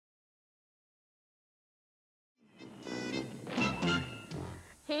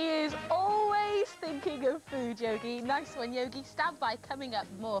He is always thinking of food, Yogi. Nice one, Yogi. Stand by, coming up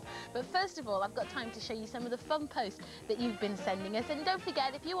more. But first of all, I've got time to show you some of the fun posts that you've been sending us. And don't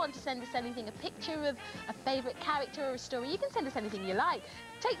forget, if you want to send us anything, a picture of a favourite character or a story, you can send us anything you like.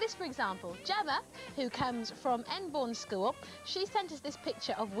 Take this, for example. Gemma, who comes from Enbourne School, she sent us this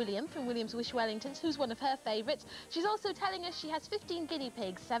picture of William from William's Wish Wellingtons, who's one of her favourites. She's also telling us she has 15 guinea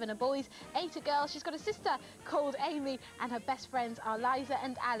pigs, 7 are boys, 8 are girls. She's got a sister called Amy, and her best friends are Liza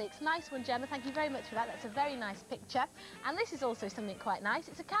and Alex. Nice one, Gemma. Thank you very much for that. That's a very nice picture. And this is also something quite nice.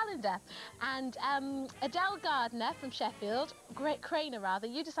 It's a calendar. And Adele Gardner from Sheffield, Craner rather,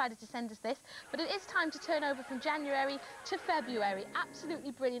 you decided to send us this, but it is time to turn over from January to February.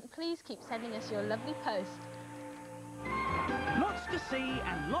 Absolutely brilliant. Please keep sending us your lovely posts. Lots to see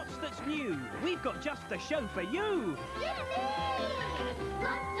and lots that's new. We've got just the show for you. Yippee!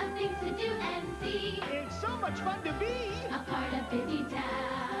 Lots of things to do and see. It's so much fun to be a part of Busy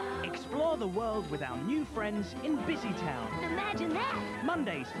Town. Explore the world with our new friends in Busy Town. Imagine that.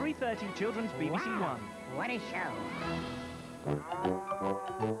 Mondays, 3:30 Children's BBC1. Wow, what a show.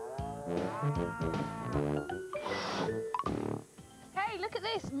 Hey, look at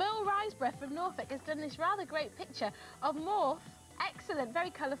this. Merle Riseborough from Norfolk has done this rather great picture of Morph. Excellent,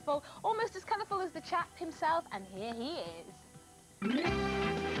 very colourful, almost as colourful as the chap himself, and here he is.